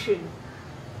dictation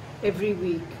every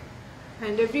week.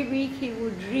 And every week he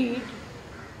would read,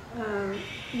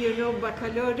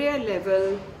 baccalaureate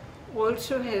level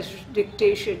also has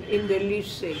dictation in the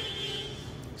lycée.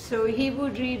 So he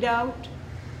would read out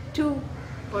two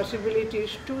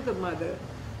possibilities to the mother,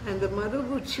 and the mother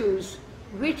would choose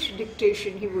which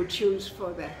dictation he would choose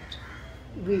for that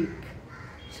week.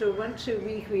 So once a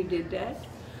week we did that,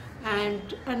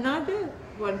 and another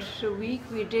once a week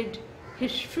we did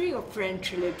history of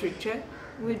French literature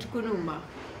with Kunuma.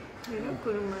 You know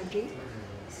Kunuma ji?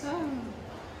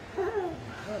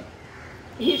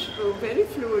 He spoke very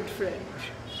fluent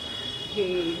French.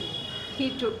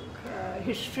 He took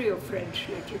history of French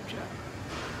literature.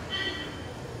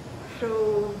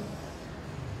 So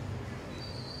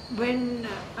when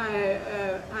I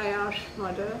asked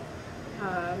Mother,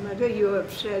 Mother, you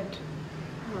have said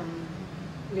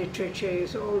literature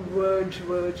is all words,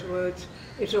 words, words.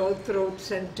 It's all throat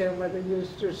center, Mother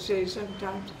used to say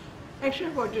sometimes.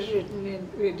 Actually, what is written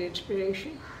with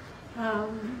inspiration?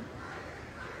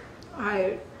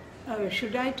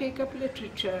 Should I take up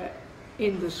literature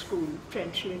in the school,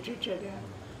 French literature there?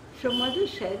 So Mother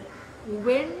said,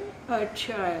 when a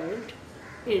child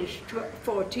is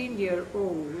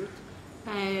 14-year-old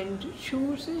and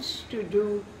chooses to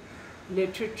do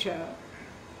literature,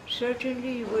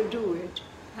 certainly you will do it,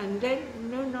 and then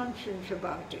no nonsense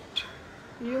about it.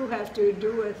 You have to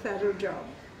do a thorough job.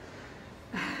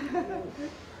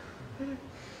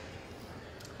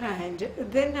 And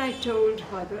then I told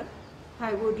Mother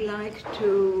I would like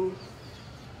to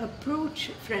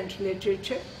approach French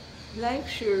literature like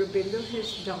Aurobindo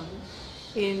has done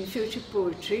in Future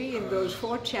Poetry, in those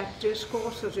 4 chapters,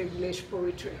 course of English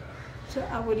poetry. So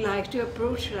I would like to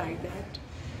approach like that.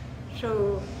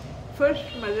 So first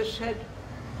Mother said,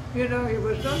 he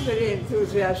was not very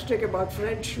enthusiastic about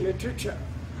French literature.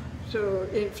 So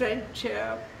in French,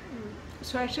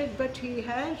 so I said, but he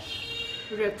has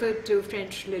referred to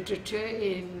French literature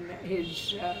in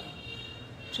his,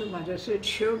 so Mother said,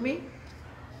 show me.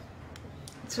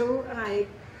 So I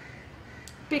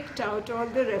picked out all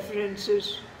the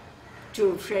references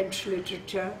to French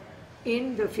literature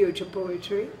in the Future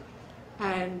Poetry,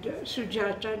 and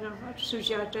Sujata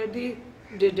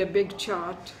did a big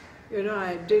chart.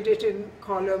 I did it in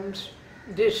columns,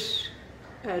 this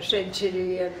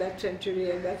century and that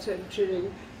century and that century,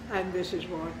 and this is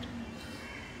what.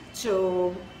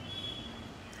 So,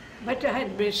 but I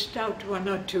had missed out 1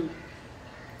 or 2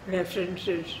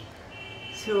 references.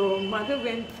 So Mother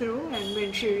went through, and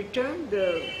when she returned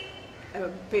the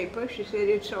paper, she said,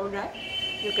 it's all right,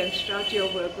 you can start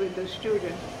your work with the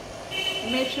student.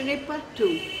 Mais ce n'est pas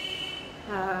tout.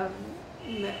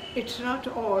 It's not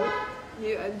all.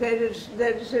 There is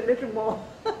a little more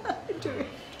to it.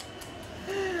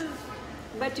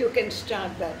 But you can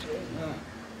start that way.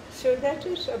 So that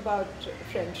is about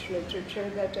French literature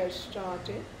that I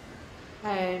started.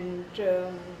 And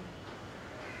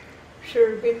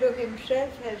Aurobindo himself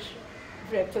has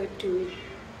referred to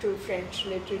French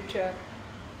literature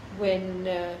when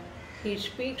he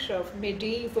speaks of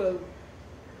medieval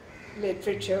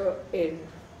literature in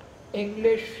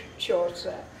English,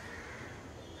 Chaucer,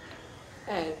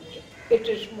 and it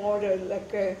is modern,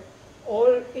 like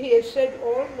he has said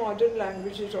all modern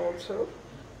languages also,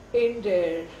 in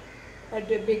there, at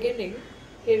the beginning,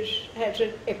 has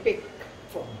an epic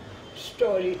form,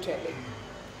 storytelling.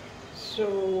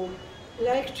 So,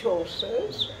 like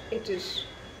Chaucer's, it is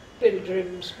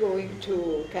pilgrims going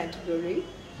to Canterbury,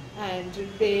 and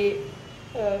they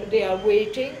are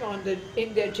waiting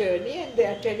in their journey, and they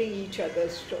are telling each other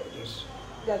stories.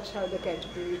 That's how the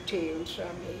Canterbury Tales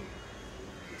are made.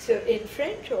 So in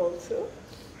French also,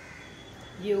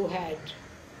 you had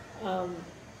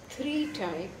 3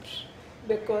 types,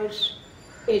 because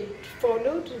it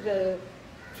followed the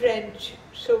French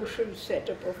social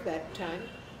setup of that time.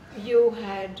 You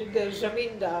had the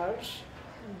zamindars,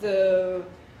 the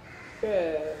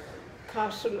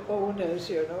castle owners,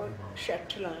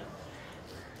 châtelains.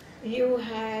 You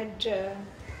had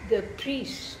the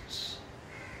priests,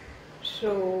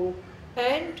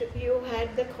 and you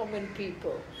had the common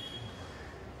people.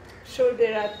 So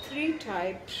there are 3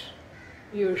 types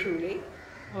usually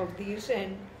of these,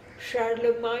 and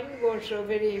Charlemagne was a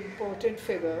very important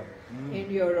figure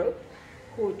in Europe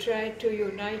who tried to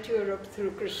unite Europe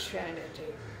through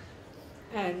Christianity.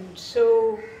 And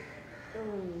so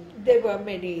there were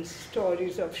many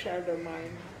stories of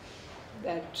Charlemagne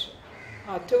that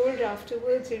are told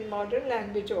afterwards in modern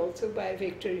language also by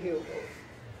Victor Hugo.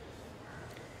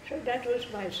 So that was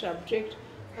my subject.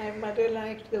 My mother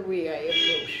liked the way I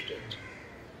approached it.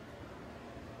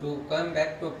 To come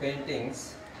back to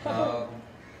paintings,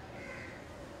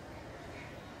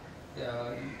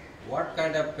 what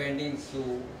kind of paintings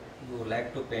you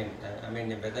like to paint? I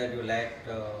mean, whether you like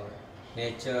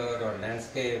nature or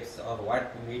landscapes, or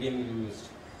what medium you used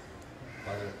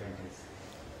for your paintings?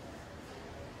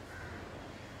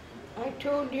 I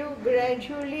told you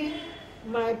gradually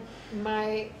my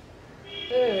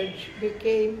urge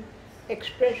became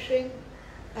expressing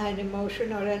an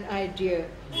emotion or an idea.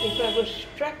 If I was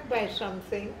struck by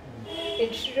something,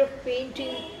 instead of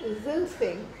painting the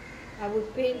thing, I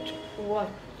would paint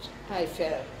what I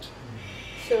felt.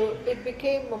 So it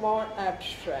became more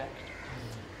abstract.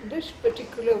 This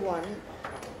particular one,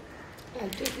 I'll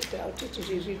take it out, it is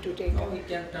easy to take out. We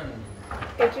can turn.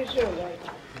 It is all right.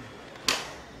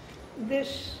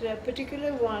 This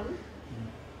particular one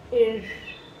is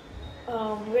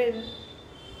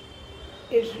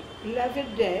is Love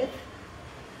and Death.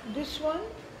 This one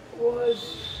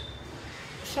was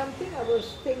something I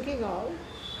was thinking of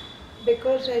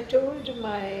because I told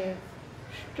my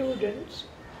students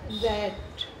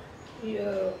that they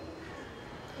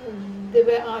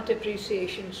were art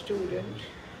appreciation students.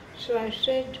 So I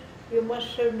said, you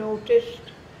must have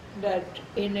noticed that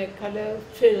in a color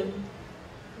film,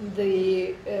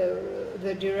 the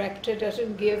director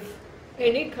doesn't give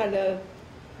any color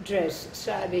dress,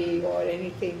 sari or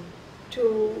anything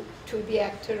to the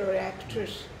actor or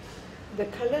actress. The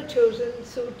color chosen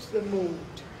suits the mood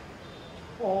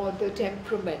or the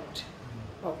temperament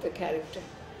of the character.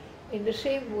 In the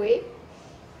same way,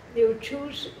 you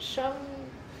choose some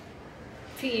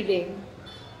feeling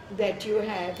that you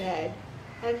have had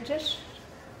and just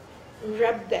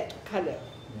rub that color,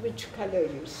 which color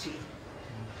you see.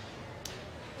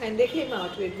 And they came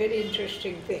out with very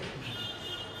interesting things.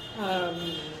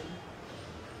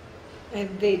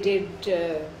 And they did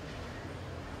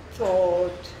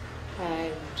thought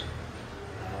and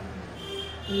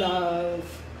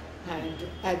love and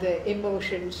other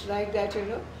emotions like that,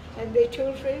 and they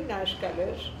chose very nice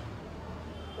colors.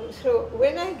 So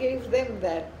when I gave them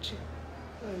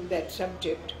that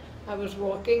subject, I was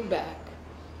walking back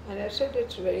and I said,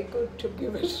 it's very good to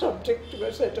give a subject to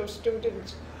a set of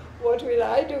students. What will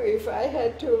I do if I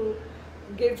had to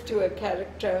give to a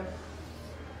character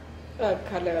a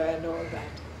color and all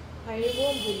that? You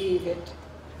won't believe it.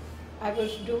 I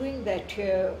was doing that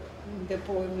here, the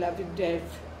poem Love and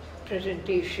Death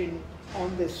presentation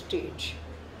on the stage,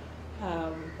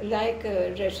 like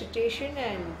a recitation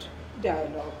and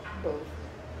dialogue, both.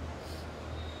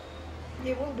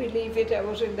 You won't believe it, I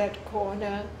was in that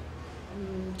corner,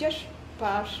 just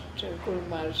past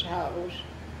Kurma's house,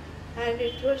 and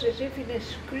it was as if in a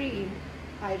screen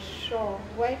I saw,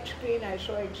 white screen, I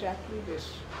saw exactly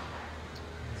this.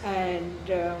 And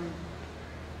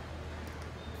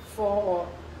for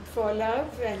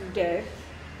Love and Death,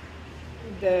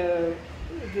 the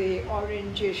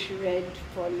orangish red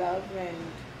for love and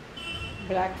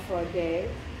black for death,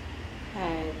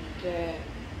 and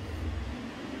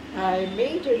I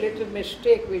made a little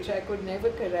mistake which I could never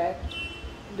correct.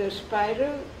 The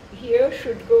spiral here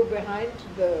should go behind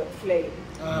the flame.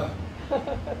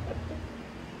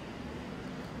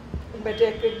 but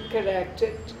I couldn't correct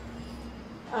it.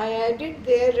 I added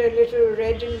there a little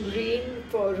red and green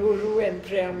for Ruru and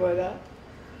Priyamvada,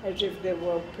 as if they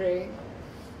were praying.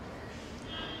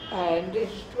 And it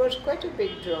was quite a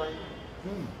big drawing.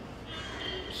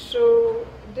 So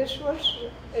this was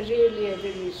really a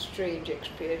very strange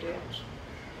experience.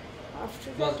 After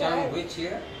It was that, done which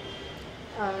year?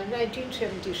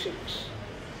 1976.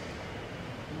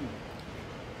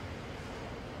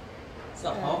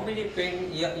 So how many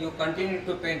paint you continue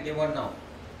to paint even now?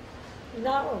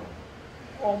 Now,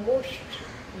 almost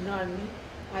none.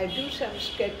 I do some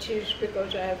sketches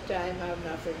because I have time, I have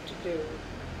nothing to do.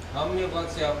 How many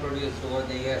works you have produced over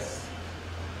the years?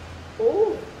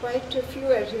 Oh, quite a few,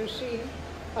 as you see,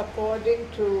 according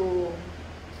to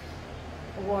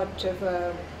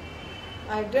whatever.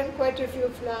 I've done quite a few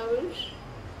flowers.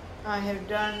 I have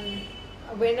done,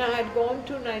 when I had gone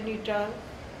to Nainital,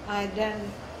 I had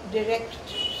done direct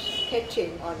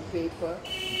sketching on paper.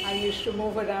 I used to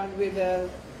move around with a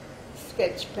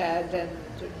sketch pad and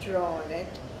draw on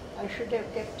it. I should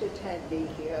have kept it handy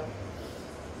here.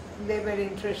 They were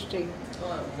interesting.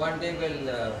 One day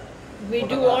we'll. We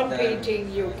do on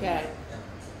painting, you can.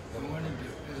 I wanted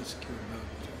to ask you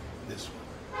about this one.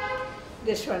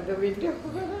 This one, the window.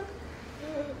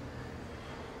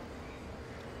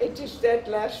 It is that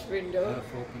last window.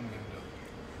 Half open window.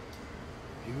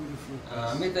 Beautiful.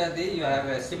 Amita Di, you have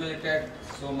assimilated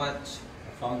so much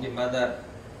from the mother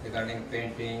regarding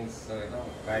paintings,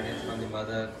 guidance from the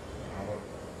mother about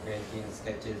painting,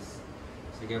 sketches.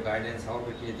 She gave guidance how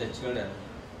to teach the children.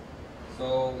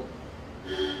 So,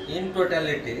 in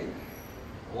totality,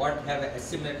 what have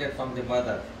assimilated from the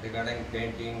mother regarding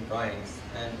painting, drawings,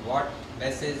 and what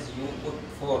message you put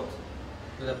forth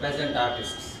to the present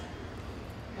artists?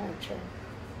 Okay.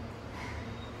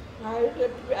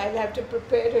 I'll have to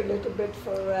prepare a little bit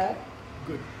for that.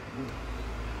 Good.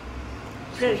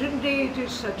 Present day, it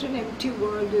is such an empty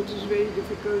world, it is very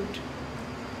difficult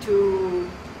to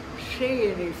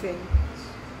say anything.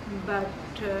 But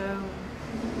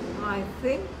I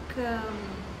think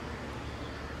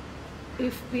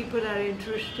if people are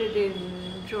interested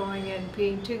in drawing and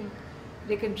painting,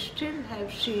 they can still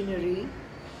have scenery.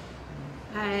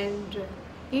 And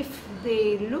if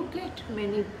they look at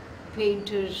many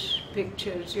painters'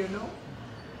 pictures,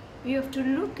 you have to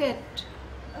look at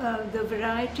the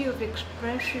variety of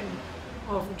expression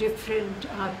of different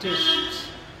artists,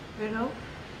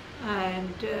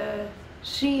 and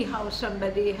see how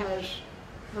somebody has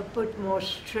put more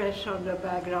stress on the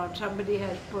background, somebody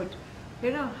has put,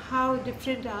 how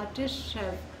different artists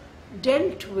have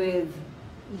dealt with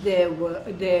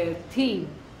their theme.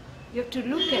 You have to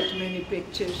look at many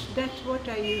pictures. That's what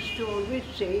I used to always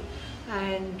say.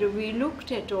 And we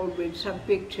looked at always some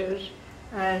pictures,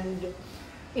 and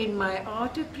in my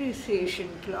art appreciation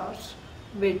class,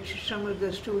 which some of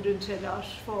the students had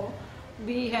asked for,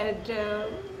 we had a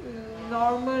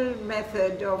normal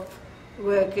method of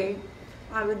working.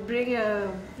 I would bring a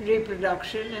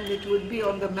reproduction and it would be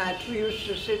on the mat. We used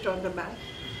to sit on the mat,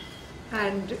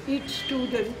 and each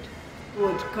student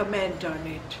would comment on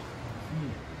it,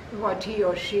 what he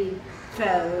or she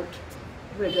felt,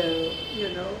 whether,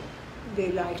 they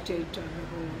liked it on the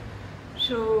whole.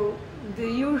 So the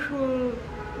usual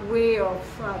way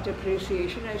of art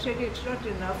appreciation, I said it's not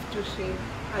enough to say,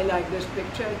 I like this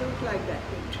picture, I don't like that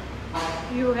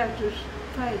picture. You have to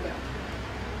find out.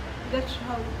 That's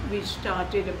how we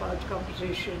started about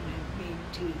composition and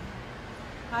painting.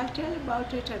 I'll tell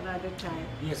about it another time.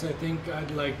 Yes, I think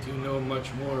I'd like to know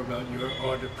much more about your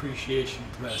art appreciation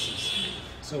classes.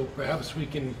 So perhaps we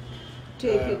can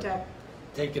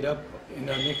Take it up in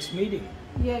our next meeting.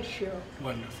 Yes, sure.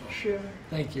 Wonderful. Sure.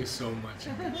 Thank you so much.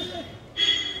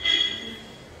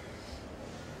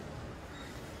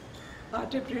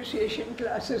 Art appreciation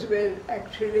classes were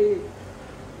actually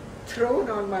thrown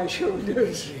on my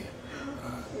shoulders.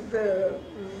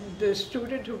 The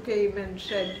student who came and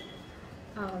said,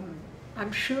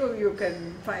 I'm sure you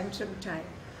can find some time.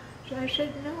 So I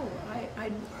said, no,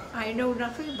 I know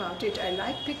nothing about it. I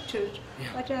like pictures,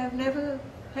 but I have never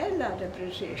held art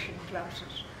appreciation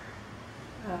classes.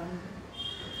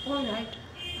 All right,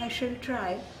 I shall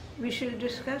try. We shall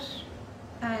discuss,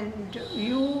 and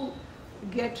you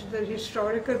get the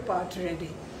historical part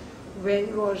ready.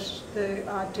 When was the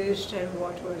artist and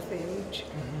what was the age?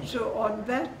 So on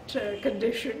that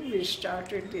condition, we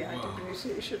started the art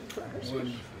appreciation classes.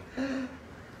 Wonderful.